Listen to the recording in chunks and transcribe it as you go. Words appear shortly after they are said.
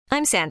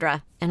I'm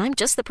Sandra, and I'm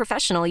just the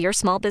professional your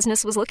small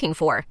business was looking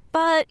for.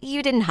 But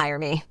you didn't hire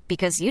me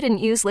because you didn't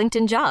use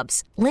LinkedIn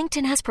Jobs.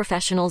 LinkedIn has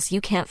professionals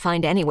you can't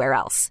find anywhere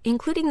else,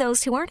 including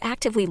those who aren't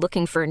actively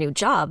looking for a new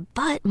job,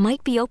 but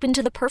might be open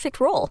to the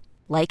perfect role,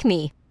 like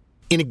me.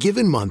 In a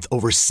given month,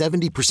 over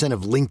 70%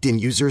 of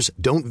LinkedIn users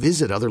don't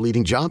visit other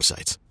leading job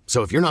sites.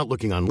 So if you're not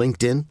looking on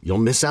LinkedIn, you'll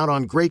miss out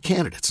on great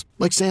candidates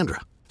like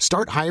Sandra.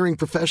 Start hiring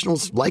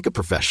professionals like a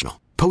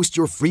professional. Post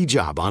your free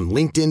job on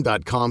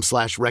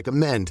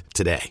linkedin.com/recommend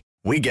today.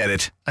 We get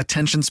it.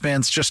 Attention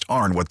spans just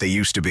aren't what they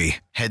used to be.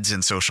 Heads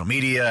in social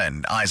media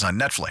and eyes on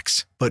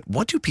Netflix. But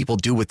what do people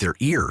do with their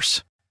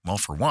ears? Well,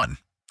 for one,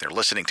 they're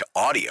listening to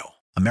audio.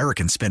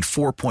 Americans spend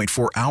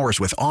 4.4 hours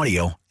with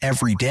audio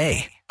every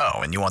day. Oh,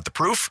 and you want the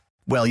proof?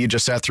 Well, you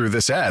just sat through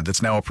this ad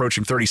that's now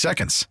approaching 30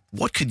 seconds.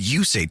 What could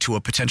you say to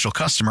a potential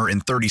customer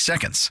in 30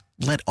 seconds?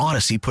 Let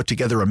Odyssey put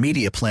together a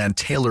media plan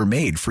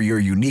tailor-made for your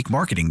unique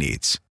marketing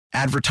needs.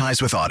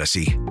 Advertise with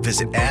Odyssey.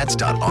 Visit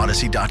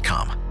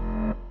ads.odyssey.com.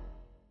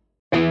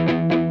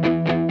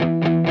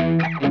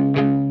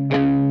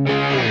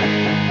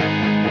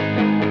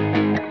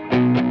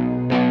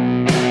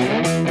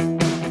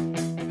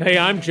 Hey,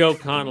 I'm Joe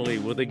Connolly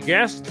with a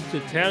guest to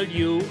tell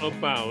you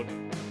about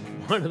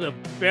one of the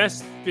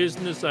best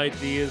business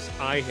ideas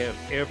I have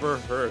ever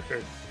heard.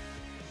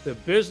 The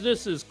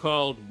business is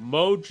called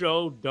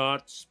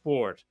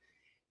Mojo.sport.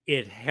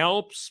 It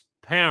helps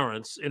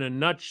parents, in a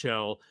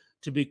nutshell,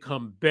 to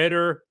become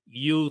better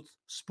youth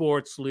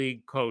sports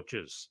league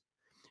coaches.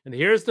 And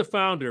here's the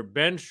founder,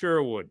 Ben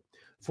Sherwood,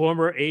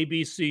 former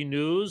ABC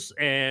News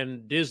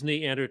and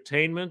Disney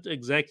Entertainment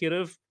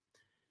executive.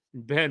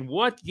 Ben,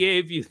 what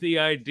gave you the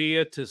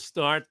idea to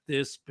start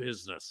this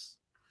business?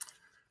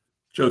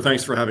 Joe,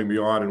 thanks for having me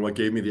on. And what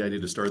gave me the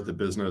idea to start the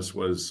business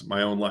was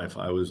my own life.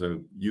 I was a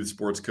youth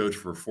sports coach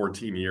for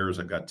 14 years.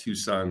 I've got two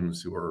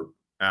sons who are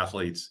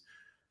athletes.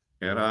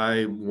 And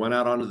I went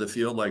out onto the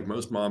field like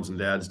most moms and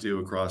dads do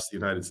across the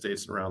United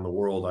States and around the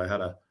world. I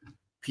had a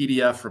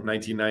PDF from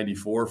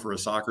 1994 for a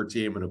soccer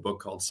team and a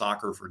book called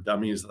Soccer for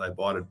Dummies that I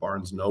bought at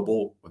Barnes &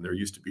 Noble when there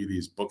used to be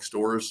these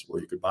bookstores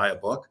where you could buy a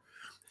book.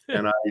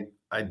 And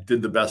I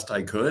did the best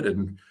I could.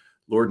 And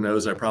Lord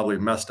knows I probably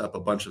messed up a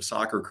bunch of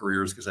soccer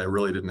careers because I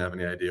really didn't have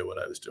any idea what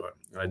I was doing.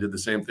 And I did the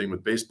same thing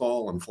with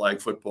baseball and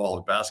flag football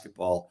and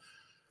basketball.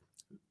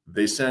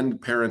 They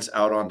send parents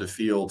out onto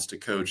fields to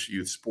coach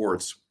youth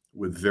sports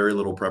with very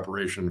little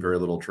preparation, very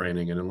little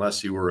training. And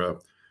unless you were a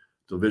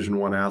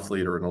Division I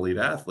athlete or an elite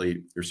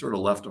athlete, you're sort of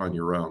left on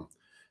your own.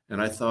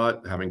 And I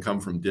thought, having come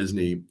from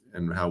Disney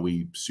and how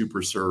we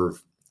super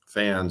serve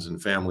fans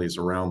and families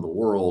around the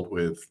world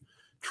with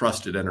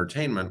trusted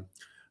entertainment,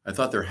 I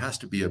thought there has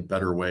to be a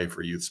better way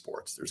for youth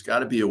sports. There's got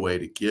to be a way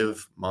to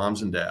give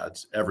moms and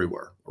dads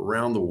everywhere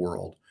around the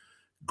world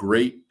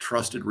great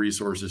trusted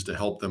resources to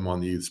help them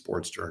on the youth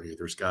sports journey.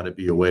 There's got to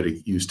be a way to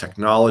use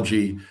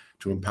technology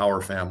to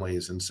empower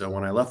families. And so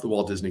when I left the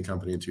Walt Disney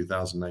Company in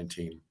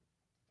 2019,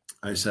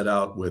 I set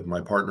out with my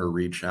partner,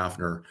 Reed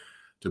Schaffner,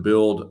 to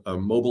build a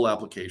mobile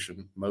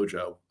application,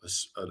 Mojo,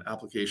 an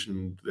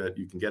application that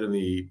you can get in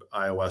the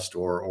iOS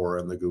store or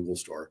in the Google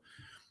store,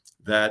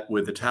 that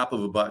with the tap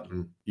of a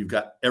button, you've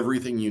got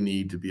everything you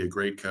need to be a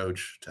great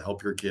coach, to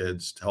help your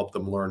kids, to help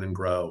them learn and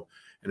grow.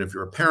 And if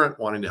you're a parent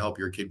wanting to help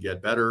your kid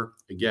get better,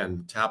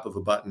 again, tap of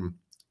a button,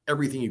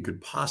 everything you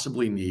could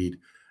possibly need,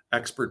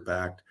 expert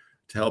backed,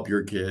 to help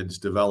your kids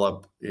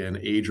develop in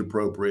age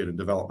appropriate and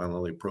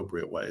developmentally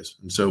appropriate ways.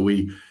 And so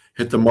we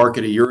hit the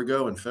market a year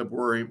ago in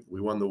February. We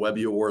won the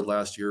Webby Award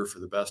last year for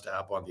the best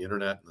app on the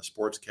internet in the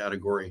sports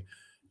category.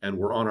 And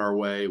we're on our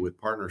way with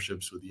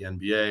partnerships with the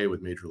NBA,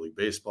 with Major League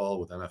Baseball,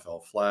 with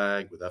NFL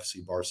Flag, with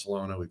FC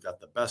Barcelona. We've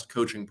got the best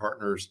coaching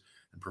partners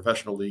and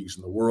professional leagues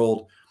in the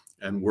world.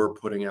 And we're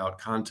putting out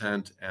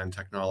content and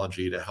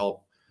technology to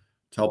help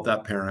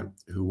that parent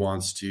who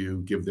wants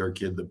to give their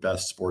kid the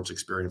best sports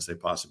experience they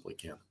possibly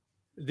can.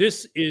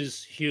 This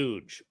is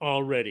huge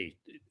already.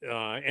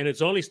 And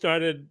it's only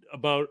started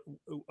about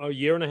a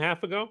year and a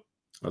half ago.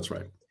 That's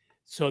right.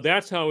 So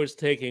that's how it's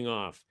taking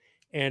off.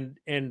 And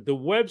the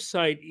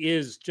website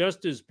is,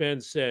 just as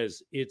Ben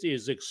says, it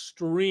is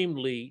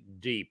extremely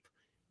deep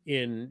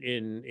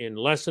in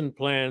lesson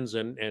plans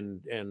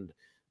and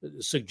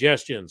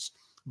suggestions.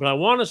 But I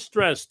want to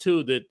stress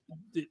too that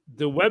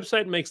the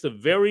website makes a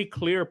very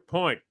clear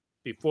point,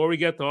 before we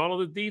get to all of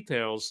the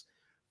details,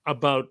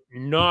 about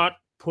not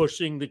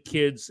pushing the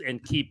kids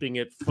and keeping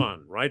it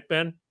fun. Right,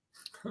 Ben?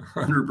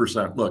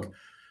 100%. Look,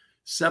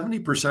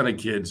 70% of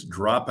kids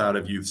drop out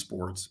of youth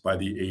sports by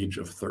the age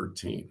of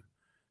 13.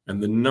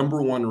 And the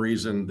number one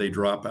reason they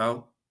drop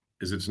out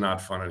is it's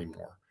not fun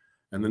anymore.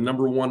 And the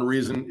number one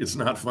reason it's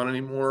not fun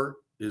anymore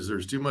is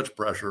there's too much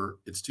pressure,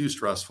 it's too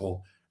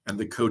stressful, and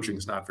the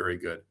coaching's not very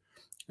good.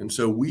 And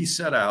so we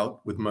set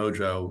out with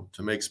Mojo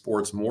to make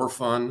sports more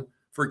fun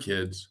for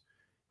kids,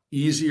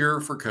 easier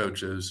for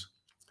coaches,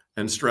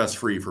 and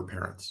stress-free for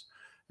parents.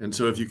 And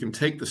so if you can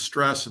take the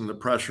stress and the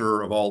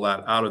pressure of all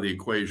that out of the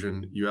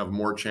equation, you have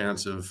more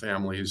chance of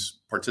families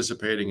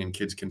participating and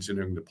kids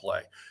continuing to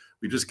play.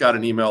 We just got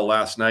an email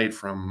last night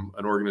from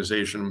an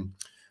organization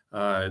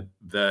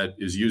that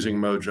is using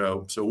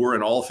Mojo. So we're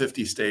in all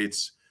 50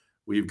 states.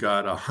 We've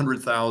got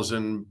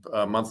 100,000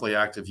 monthly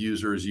active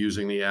users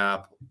using the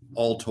app.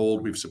 All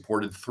told, we've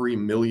supported 3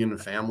 million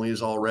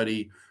families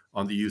already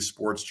on the youth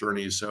sports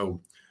journey.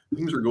 So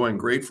things are going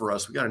great for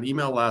us. We got an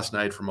email last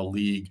night from a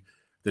league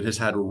that has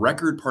had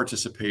record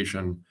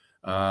participation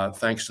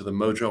thanks to the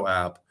Mojo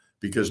app,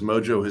 because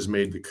Mojo has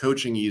made the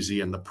coaching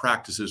easy and the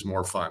practices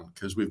more fun,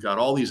 because we've got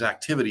all these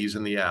activities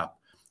in the app,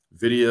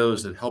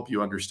 videos that help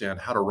you understand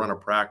how to run a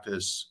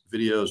practice,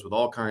 videos with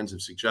all kinds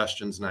of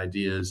suggestions and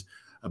ideas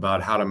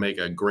about how to make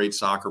a great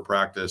soccer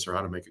practice or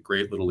how to make a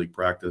great Little League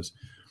practice.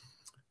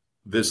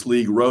 This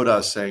league wrote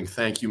us saying,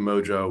 thank you,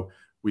 Mojo.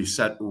 We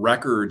set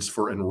records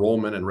for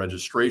enrollment and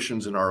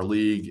registrations in our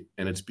league,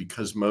 and it's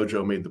because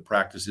Mojo made the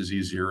practices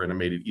easier and it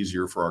made it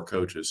easier for our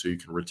coaches. So you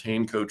can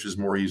retain coaches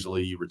more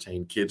easily, you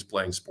retain kids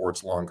playing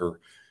sports longer,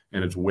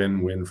 and it's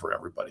win-win for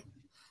everybody.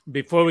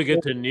 Before we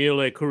get to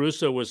Neil A.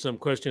 Caruso with some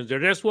questions, I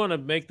just want to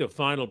make the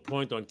final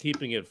point on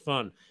keeping it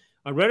fun.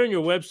 I read on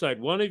your website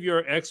one of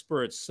your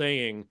experts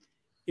saying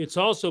it's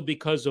also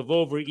because of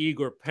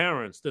overeager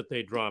parents that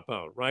they drop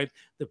out, right?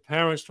 The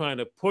parents trying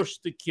to push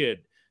the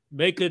kid,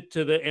 make it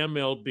to the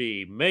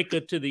MLB, make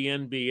it to the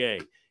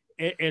NBA.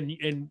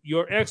 And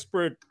your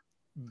expert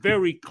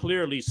very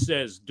clearly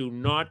says, do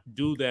not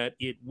do that.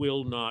 It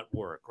will not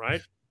work,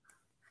 right?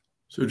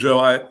 So, Joe,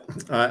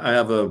 I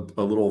have a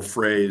little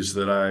phrase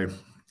that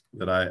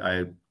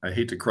I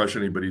hate to crush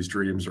anybody's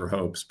dreams or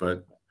hopes,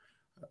 but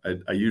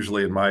I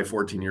usually, in my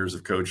 14 years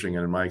of coaching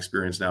and in my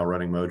experience now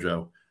running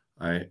Mojo,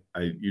 I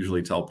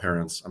usually tell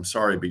parents, I'm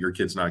sorry, but your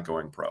kid's not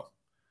going pro.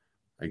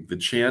 Like, the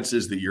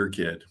chances that your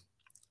kid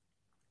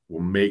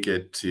will make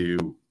it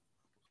to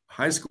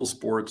high school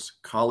sports,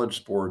 college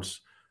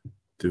sports,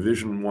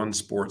 Division I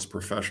sports,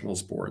 professional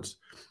sports,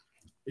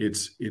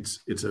 it's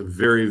a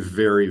very,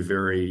 very,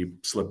 very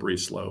slippery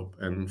slope,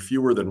 and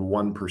fewer than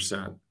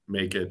 1%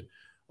 make it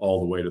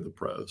all the way to the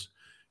pros.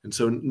 And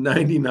so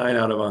 99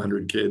 out of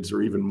 100 kids,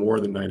 or even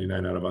more than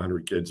 99 out of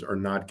 100 kids, are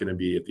not going to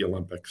be at the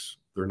Olympics.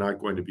 They're not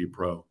going to be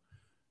pro.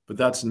 But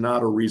that's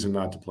not a reason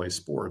not to play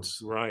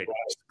sports. Right.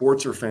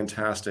 Sports are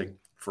fantastic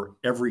for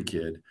every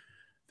kid.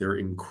 They're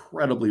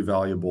incredibly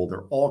valuable. There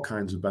are all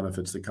kinds of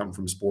benefits that come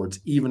from sports,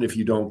 even if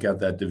you don't get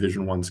that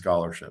Division I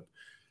scholarship.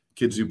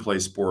 Kids who play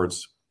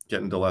sports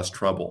get into less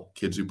trouble.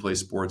 Kids who play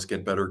sports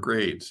get better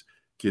grades.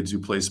 Kids who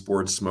play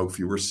sports smoke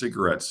fewer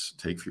cigarettes,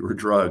 take fewer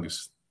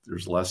drugs.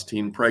 There's less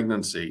teen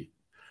pregnancy.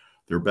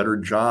 There are better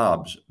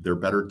jobs. There are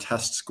better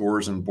test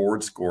scores and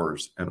board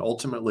scores. And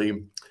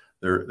ultimately,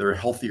 they're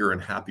healthier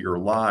and happier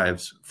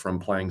lives from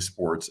playing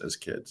sports as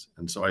kids.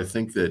 And so I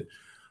think that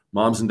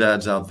moms and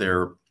dads out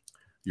there,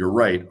 you're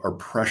right, are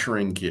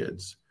pressuring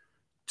kids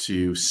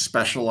to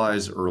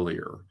specialize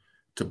earlier,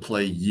 to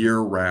play year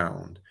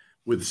round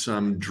with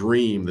some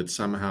dream that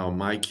somehow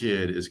my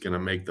kid is going to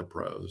make the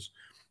pros.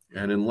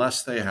 And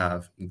unless they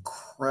have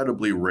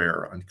incredibly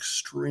rare and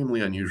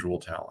extremely unusual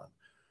talent,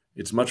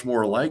 it's much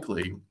more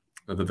likely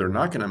that they're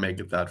not going to make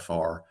it that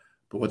far.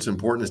 But what's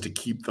important is to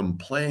keep them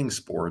playing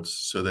sports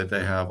so that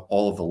they have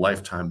all of the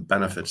lifetime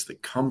benefits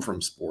that come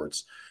from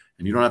sports.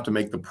 And you don't have to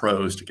make the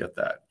pros to get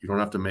that. You don't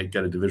have to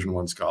get a Division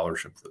I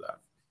scholarship for that.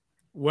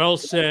 Well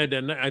said,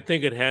 and I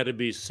think it had to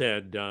be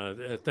said.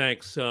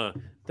 Thanks.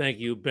 Thank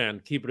you,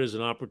 Ben. Keep it as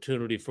an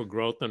opportunity for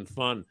growth and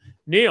fun.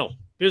 Neil,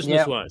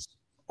 business-wise. Yeah.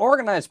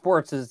 Organized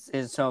sports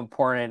is so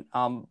important.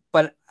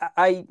 But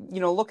I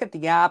look at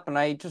the app and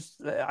I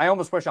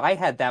almost wish I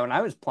had that when I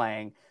was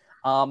playing,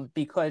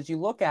 because you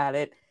look at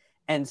it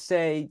and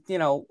say,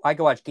 I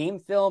go watch game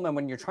film, and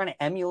when you're trying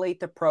to emulate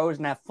the pros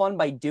and have fun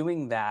by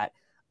doing that,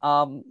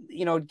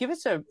 give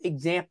us an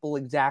example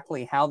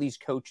exactly how these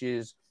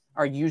coaches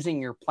are using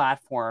your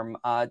platform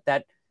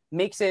that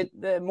makes it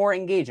more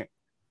engaging.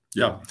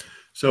 Yeah.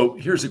 So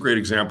here's a great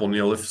example,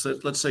 Neil.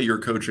 Let's say you're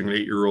coaching an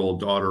 8-year-old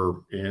daughter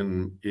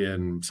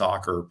in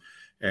soccer,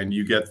 and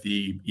you get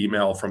the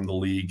email from the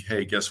league,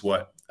 hey, guess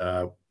what?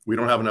 We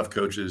don't have enough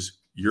coaches.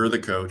 You're the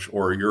coach,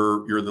 or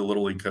you're the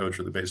Little League coach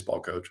or the baseball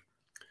coach.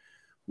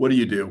 What do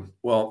you do?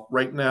 Well,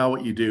 right now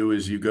what you do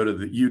is you go to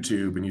the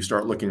YouTube and you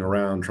start looking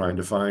around trying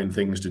to find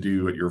things to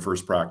do at your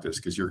first practice,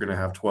 because you're going to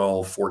have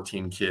 12,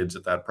 14 kids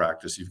at that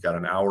practice. You've got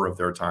an hour of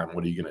their time.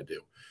 What are you going to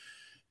do?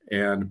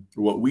 And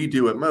what we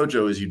do at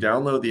Mojo is you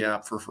download the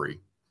app for free.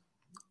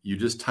 You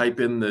just type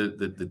in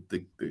the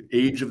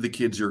age of the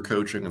kids you're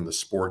coaching and the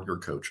sport you're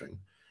coaching.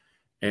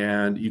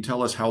 And you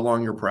tell us how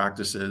long your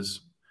practice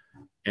is.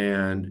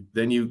 And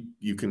then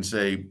you can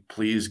say,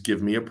 please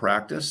give me a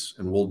practice,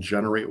 and we'll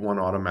generate one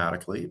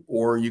automatically.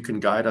 Or you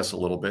can guide us a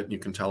little bit and you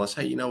can tell us,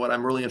 hey, you know what?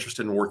 I'm really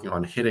interested in working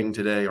on hitting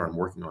today, or I'm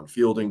working on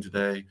fielding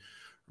today.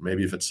 Or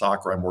maybe if it's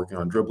soccer, I'm working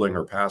on dribbling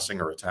or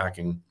passing or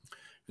attacking.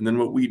 And then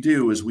what we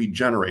do is we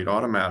generate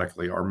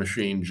automatically, our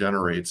machine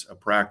generates a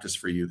practice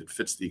for you that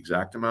fits the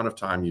exact amount of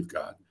time you've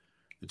got.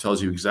 It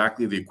tells you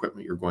exactly the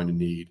equipment you're going to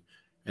need,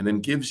 and then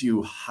gives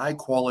you high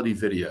quality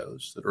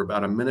videos that are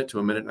about a minute to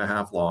a minute and a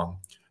half long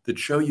that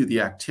show you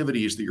the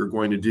activities that you're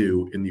going to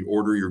do in the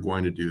order you're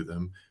going to do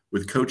them,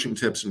 with coaching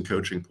tips and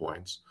coaching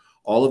points,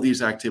 All of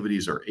these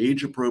activities are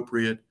age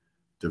appropriate,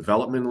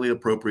 developmentally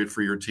appropriate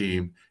for your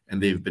team,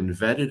 and they've been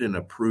vetted and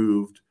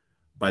approved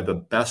by the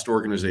best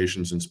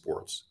organizations in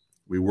sports.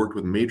 We worked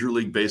with Major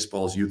League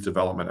Baseball's youth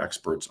development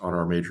experts on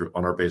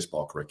our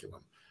baseball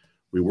curriculum.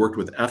 We worked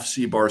with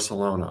FC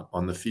Barcelona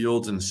on the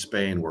fields in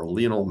Spain where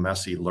Lionel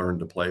Messi learned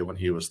to play when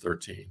he was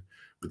 13,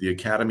 with the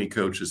academy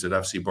coaches at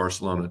FC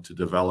Barcelona to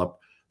develop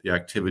the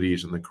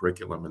activities and the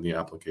curriculum and the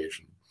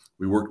application.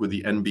 We worked with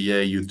the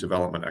NBA youth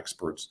development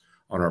experts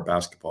on our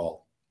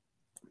basketball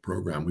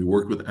program. We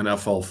worked with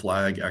NFL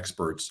flag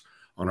experts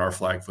on our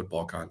flag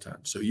football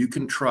content. So you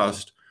can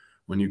trust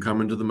when you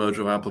come into the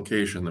Mojo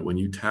application that when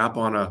you tap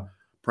on a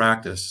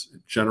practice,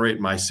 generate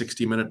my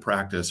 60-minute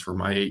practice for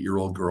my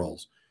 8-year-old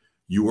girls,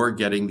 you are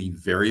getting the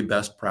very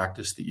best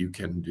practice that you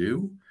can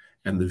do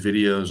and the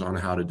videos on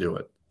how to do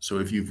it. So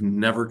if you've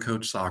never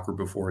coached soccer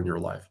before in your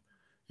life,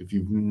 if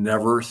you've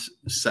never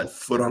set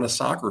foot on a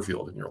soccer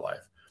field in your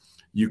life,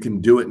 you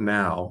can do it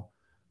now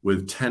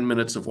with 10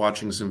 minutes of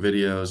watching some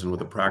videos and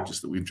with a practice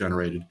that we've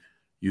generated.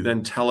 You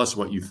then tell us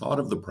what you thought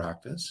of the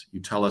practice.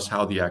 You tell us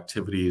how the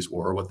activities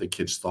were, what the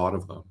kids thought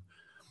of them.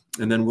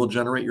 And then we'll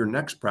generate your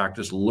next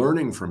practice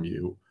learning from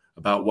you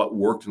about what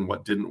worked and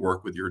what didn't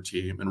work with your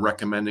team and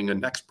recommending a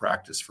next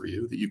practice for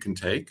you that you can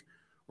take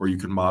or you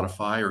can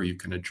modify or you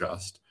can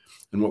adjust.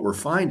 And what we're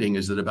finding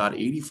is that about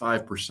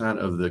 85%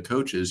 of the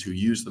coaches who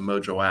use the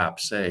Mojo app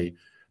say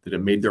that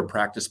it made their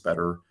practice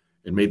better,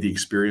 it made the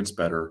experience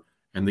better,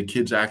 and the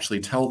kids actually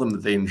tell them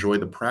that they enjoy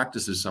the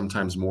practices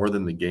sometimes more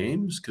than the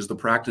games because the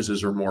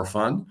practices are more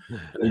fun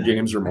and the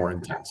games are more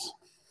intense.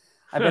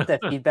 I bet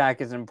that feedback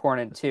is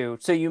important too.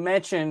 So you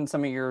mentioned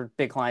some of your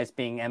big clients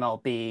being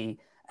MLB,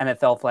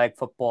 NFL flag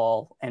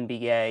football,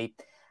 NBA.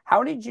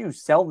 How did you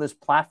sell this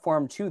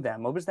platform to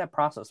them? What was that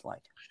process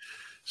like?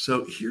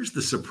 So here's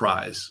the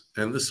surprise,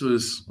 and this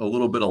was a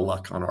little bit of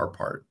luck on our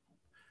part.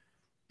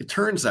 It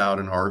turns out,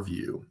 in our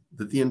view,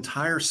 that the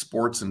entire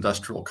sports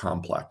industrial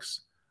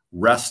complex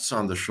rests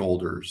on the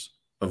shoulders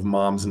of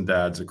moms and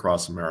dads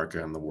across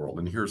America and the world,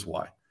 and here's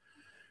why.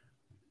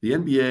 The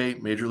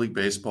NBA, Major League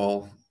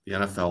Baseball, the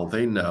NFL,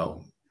 they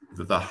know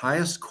that the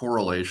highest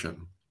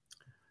correlation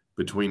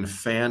between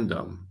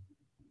fandom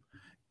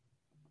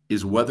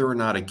is whether or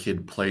not a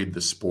kid played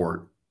the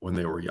sport when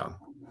they were young.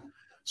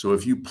 So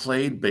if you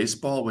played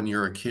baseball when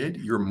you're a kid,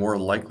 you're more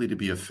likely to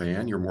be a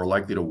fan. You're more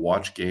likely to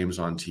watch games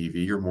on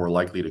TV. You're more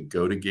likely to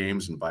go to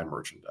games and buy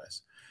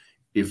merchandise.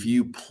 If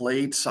you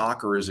played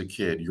soccer as a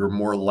kid, you're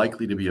more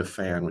likely to be a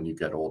fan when you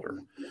get older.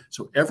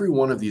 So every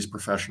one of these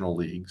professional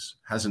leagues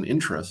has an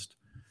interest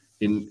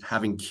in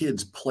having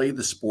kids play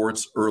the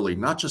sports early,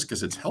 not just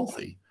because it's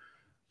healthy,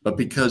 but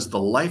because the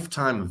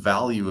lifetime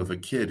value of a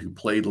kid who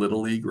played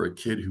Little League or a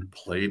kid who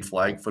played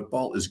flag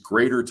football is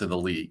greater to the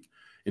league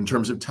in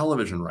terms of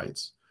television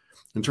rights,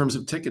 in terms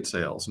of ticket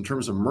sales, in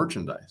terms of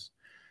merchandise.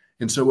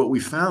 And so what we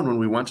found when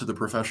we went to the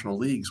professional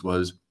leagues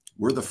was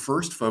we're the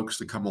first folks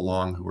to come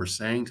along who are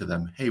saying to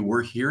them, hey,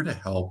 we're here to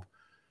help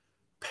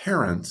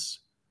parents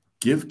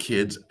give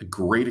kids a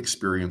great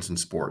experience in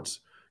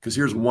sports. Because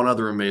here's one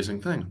other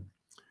amazing thing.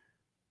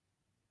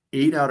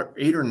 8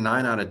 or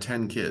 9 out of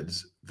 10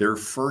 kids, their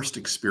first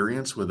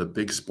experience with a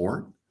big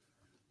sport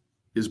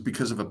is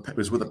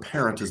with a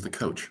parent as the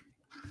coach.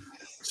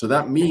 So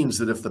that means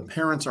that if the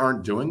parents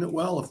aren't doing it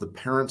well, if the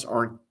parents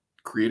aren't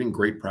creating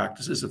great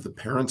practices, if the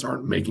parents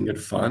aren't making it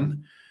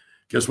fun,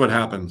 guess what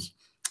happens?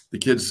 The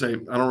kids say,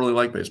 I don't really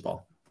like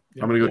baseball.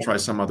 I'm going to go try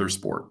some other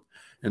sport.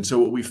 And so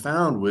what we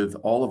found with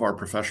all of our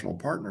professional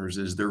partners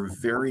is they're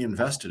very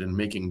invested in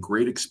making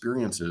great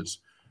experiences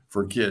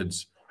for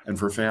kids and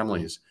for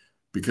families,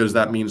 because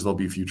that means they'll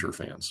be future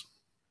fans.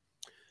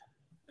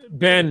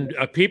 Ben,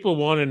 people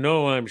want to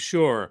know, I'm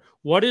sure,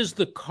 what is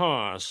the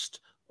cost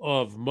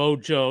of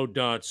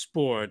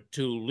Mojo.sport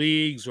to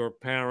leagues or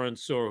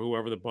parents or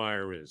whoever the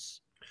buyer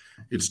is?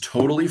 It's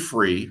totally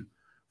free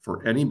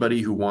for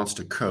anybody who wants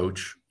to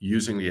coach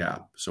using the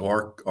app. So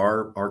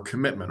our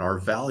commitment, our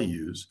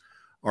values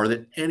are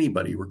that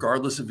anybody,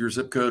 regardless of your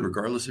zip code,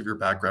 regardless of your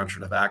background,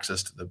 should have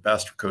access to the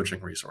best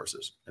coaching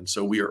resources. And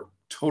so we are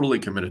totally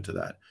committed to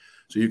that.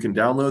 So you can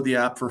download the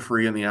app for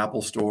free in the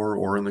Apple Store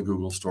or in the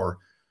Google Store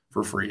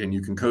for free, and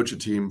you can coach a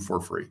team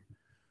for free.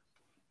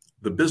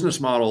 The business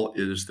model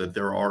is that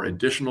there are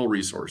additional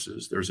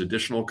resources, there's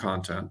additional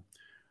content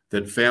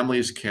that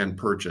families can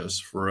purchase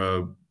for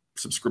a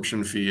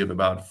subscription fee of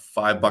about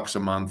 $5 a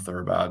month or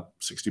about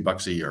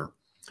 $60 a year.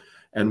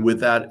 And with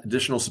that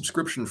additional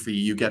subscription fee,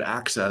 you get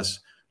access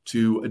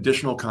to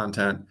additional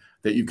content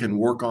that you can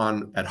work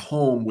on at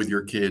home with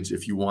your kids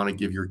if you want to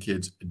give your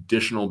kids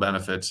additional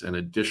benefits and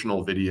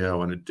additional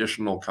video and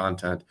additional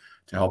content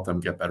to help them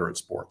get better at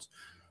sports.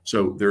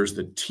 So there's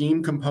the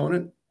team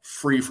component,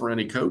 free for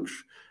any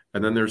coach.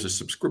 And then there's a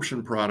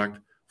subscription product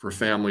for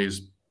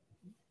families,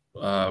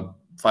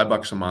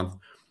 $5 a month,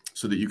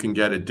 so that you can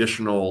get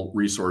additional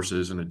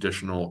resources and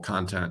additional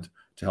content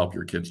to help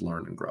your kids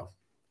learn and grow.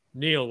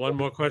 Neil, one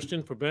more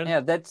question for Ben?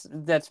 Yeah,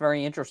 that's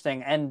very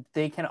interesting. And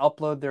they can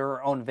upload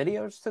their own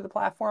videos to the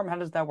platform. How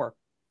does that work?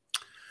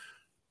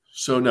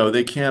 So no,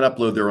 they can't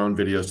upload their own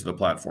videos to the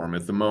platform.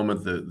 At the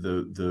moment,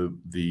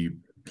 the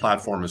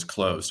platform is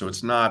closed. So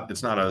it's not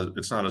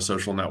a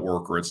social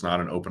network, or it's not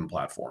an open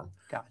platform.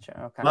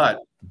 Gotcha. Okay.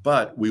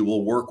 But we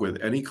will work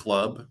with any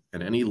club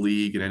and any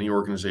league and any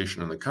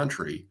organization in the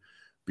country,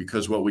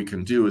 because what we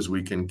can do is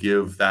we can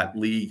give that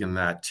league and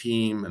that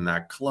team and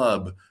that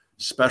club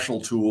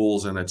special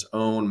tools and its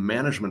own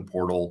management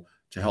portal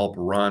to help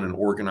run and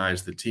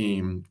organize the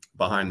team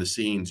behind the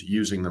scenes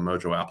using the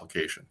Mojo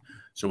application.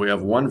 So we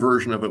have one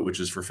version of it, which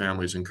is for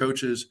families and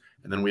coaches.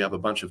 And then we have a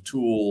bunch of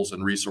tools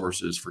and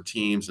resources for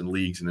teams and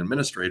leagues and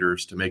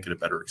administrators to make it a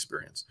better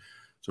experience.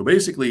 So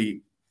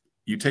basically,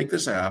 you take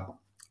this app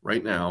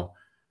right now,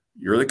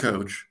 you're the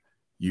coach,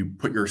 you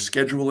put your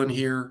schedule in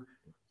here,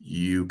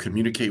 you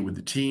communicate with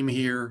the team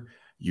here,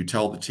 you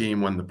tell the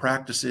team when the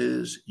practice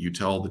is, you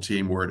tell the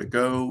team where to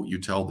go, you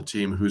tell the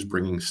team who's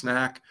bringing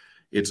snack.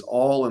 It's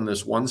all in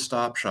this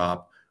one-stop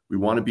shop. We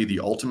want to be the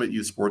ultimate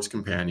youth sports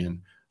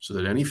companion, so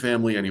that any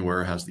family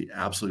anywhere has the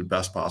absolute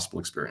best possible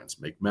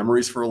experience. Make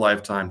memories for a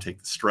lifetime, take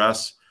the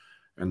stress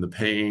and the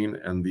pain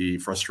and the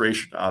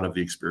frustration out of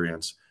the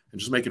experience, and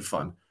just make it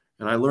fun.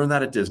 And I learned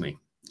that at Disney.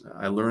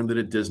 I learned that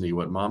at Disney,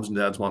 what moms and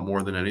dads want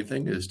more than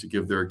anything is to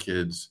give their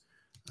kids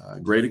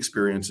great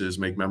experiences,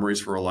 make memories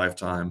for a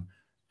lifetime.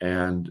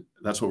 And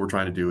that's what we're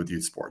trying to do with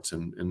youth sports.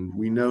 And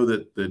we know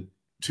that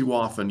too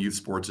often youth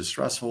sports is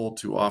stressful.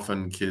 Too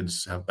often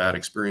kids have bad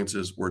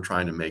experiences. We're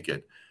trying to make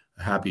it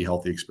a happy,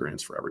 healthy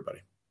experience for everybody.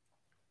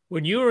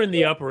 When you were in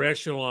the upper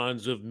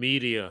echelons of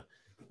media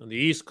on the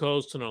East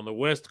Coast and on the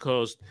West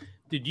Coast,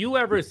 did you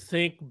ever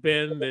think,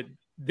 Ben, that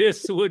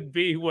this would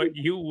be what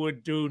you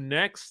would do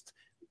next?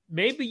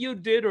 Maybe you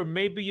did, or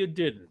maybe you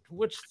didn't.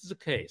 Which is the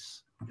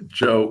case?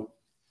 Joe,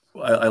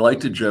 I like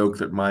to joke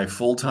that my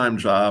full-time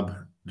job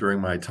during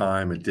my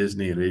time at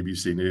Disney and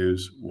ABC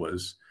News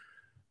was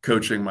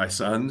coaching my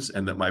sons,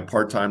 and that my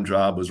part-time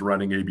job was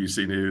running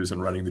ABC News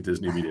and running the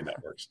Disney Media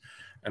Networks.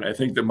 And I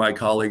think that my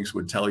colleagues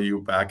would tell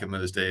you back in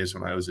those days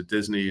when I was at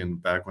Disney and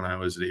back when I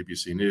was at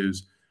ABC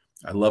News,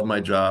 I love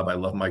my job. I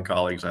love my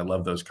colleagues. I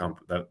love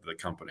the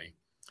company.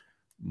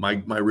 My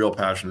real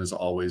passion has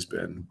always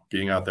been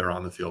being out there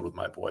on the field with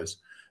my boys.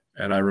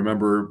 And I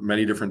remember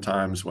many different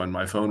times when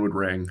my phone would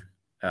ring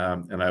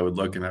and I would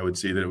look and I would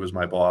see that it was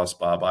my boss,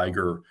 Bob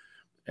Iger.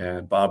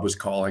 And Bob was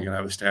calling, and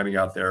I was standing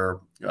out there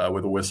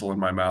with a whistle in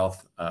my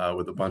mouth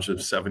with a bunch of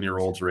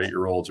 7-year-olds or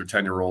 8-year-olds or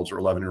 10-year-olds or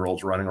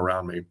 11-year-olds running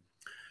around me.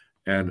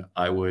 And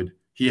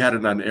he had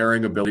an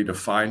unerring ability to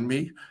find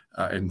me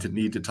and to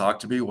need to talk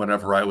to me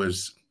whenever I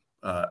was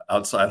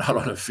outside out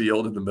on a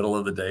field in the middle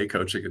of the day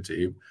coaching a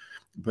team.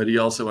 But he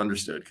also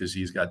understood, because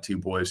he's got 2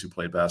 boys who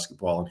played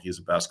basketball and he's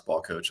a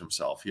basketball coach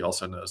himself. He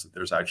also knows that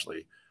there's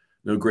actually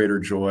no greater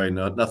joy,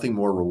 nothing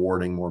more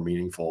rewarding, more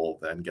meaningful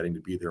than getting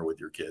to be there with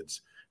your kids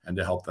and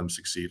to help them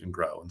succeed and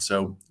grow. And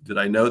so did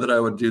I know that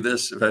I would do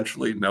this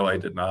eventually? No, I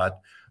did not.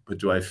 But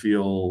do I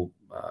feel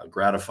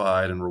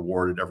gratified and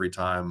rewarded every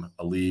time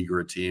a league or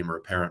a team or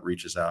a parent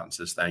reaches out and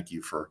says, thank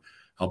you for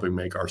helping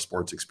make our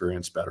sports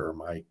experience better.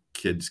 My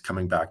kid's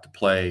coming back to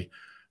play.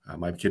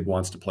 My kid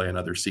wants to play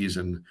another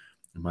season.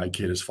 My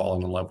kid has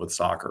fallen in love with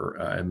soccer.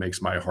 It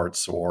makes my heart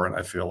soar, and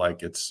I feel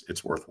like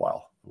it's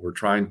worthwhile. We're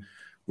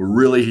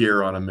really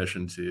here on a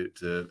mission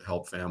to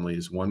help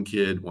families, one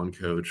kid, one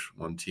coach,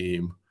 one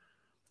team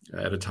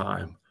at a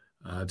time,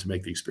 to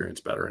make the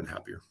experience better and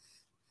happier.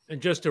 And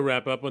just to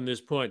wrap up on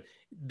this point,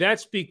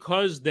 that's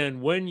because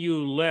then when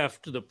you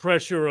left the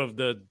pressure of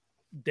the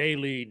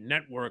daily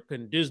network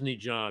and Disney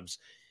jobs,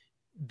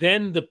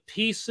 then the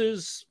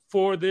pieces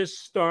for this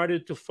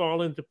started to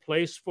fall into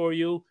place for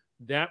you.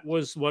 That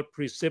was what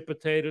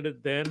precipitated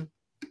it then?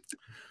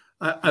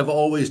 I've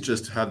always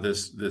just had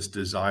this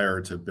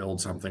desire to build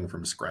something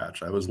from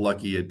scratch. I was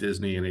lucky at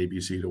Disney and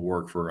ABC to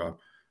work for a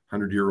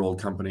 100-year-old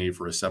company,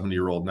 for a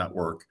 70-year-old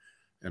network,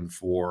 and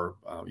for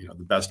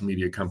the best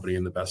media company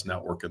and the best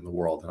network in the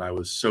world. And I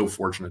was so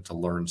fortunate to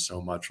learn so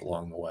much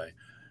along the way.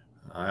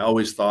 I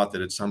always thought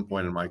that at some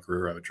point in my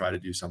career, I would try to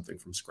do something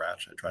from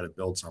scratch. I'd try to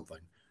build something.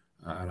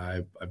 And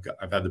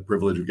I've had the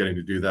privilege of getting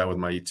to do that with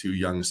my 2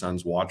 young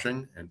sons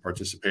watching and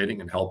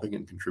participating and helping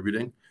and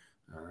contributing.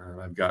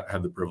 I've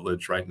had the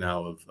privilege right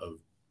now of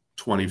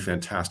 20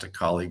 fantastic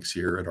colleagues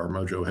here at our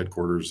Mojo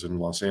headquarters in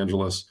Los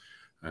Angeles,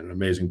 and an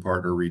amazing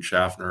partner, Reed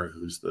Schaffner,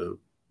 who's the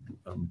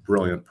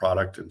brilliant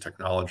product and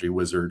technology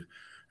wizard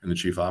and the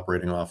chief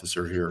operating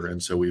officer here.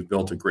 And so we've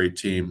built a great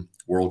team,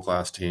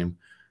 world-class team,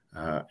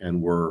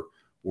 and we're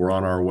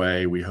on our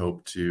way. We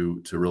hope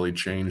to really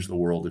change the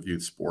world of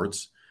youth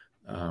sports,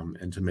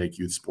 and to make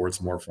youth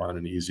sports more fun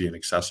and easy and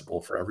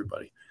accessible for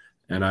everybody.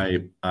 And I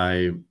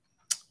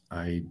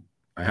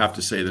have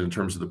to say that in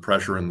terms of the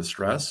pressure and the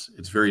stress,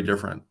 it's very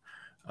different.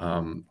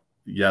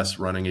 Yes,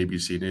 running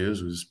ABC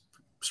News was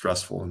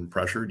stressful and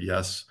pressured.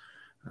 Yes,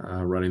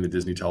 running the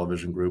Disney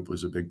Television Group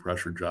was a big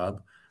pressure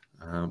job.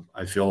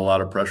 I feel a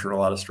lot of pressure and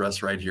a lot of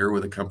stress right here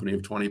with a company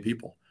of 20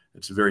 people.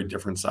 It's a very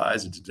different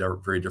size. It's a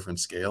very different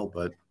scale,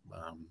 but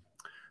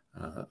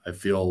I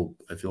feel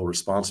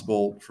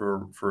responsible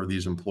for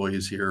these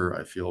employees here.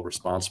 I feel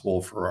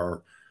responsible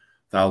for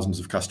thousands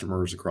of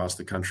customers across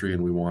the country,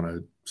 and we want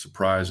to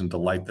surprise and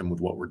delight them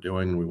with what we're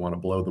doing. And we want to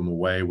blow them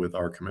away with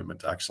our commitment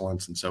to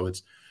excellence. And so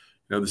it's,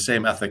 the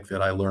same ethic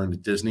that I learned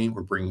at Disney,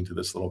 we're bringing to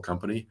this little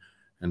company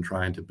and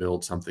trying to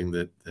build something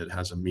that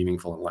has a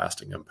meaningful and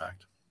lasting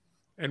impact.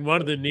 And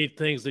one of the neat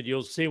things that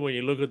you'll see when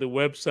you look at the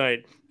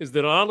website is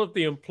that all of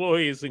the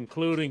employees,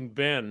 including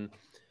Ben,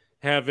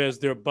 have as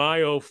their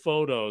bio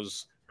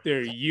photos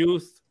their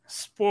youth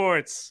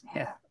sports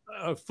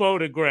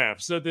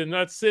photographs. So they're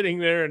not sitting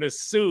there in a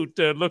suit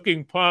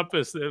looking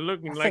pompous. They're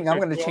looking like I'm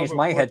going to change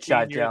my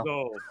headshot,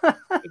 Joe.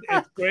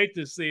 It's great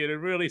to see it. It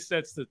really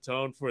sets the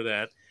tone for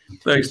that.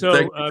 Thanks.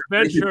 So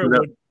Ben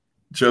Sherwood.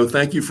 Joe,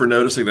 thank you for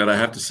noticing that. I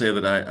have to say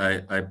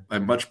that I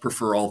much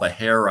prefer all the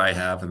hair I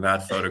have in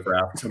that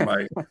photograph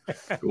to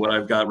what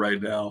I've got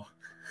right now.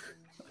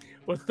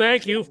 Well,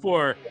 thank you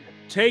for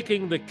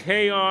taking the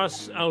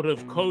chaos out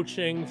of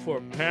coaching for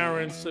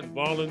parents and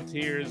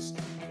volunteers,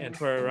 and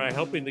for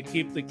helping to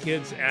keep the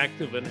kids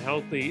active and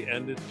healthy.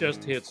 And it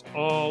just hits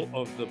all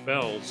of the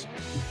bells.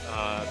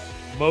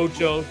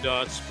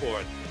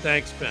 Mojo.sport.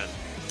 Thanks, Ben.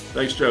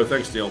 Thanks, Joe.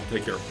 Thanks, Neil.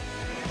 Take care.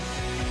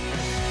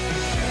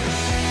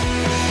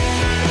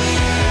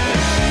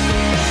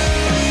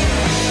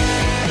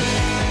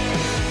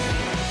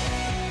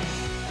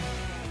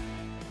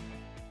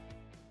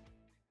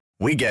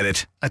 We get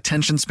it.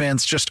 Attention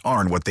spans just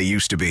aren't what they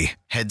used to be.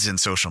 Heads in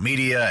social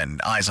media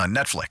and eyes on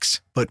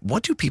Netflix. But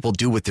what do people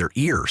do with their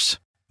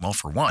ears? Well,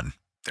 for one,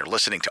 they're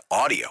listening to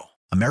audio.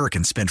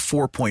 Americans spend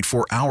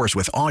 4.4 hours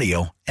with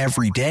audio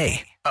every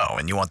day. Oh,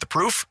 and you want the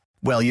proof?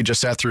 Well, you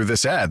just sat through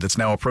this ad that's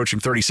now approaching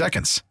 30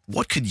 seconds.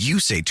 What could you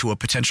say to a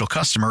potential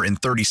customer in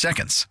 30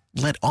 seconds?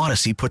 Let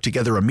Odyssey put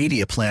together a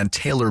media plan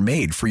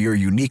tailor-made for your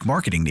unique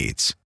marketing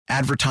needs.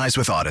 Advertise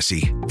with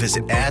Odyssey.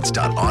 Visit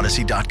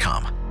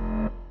ads.odyssey.com.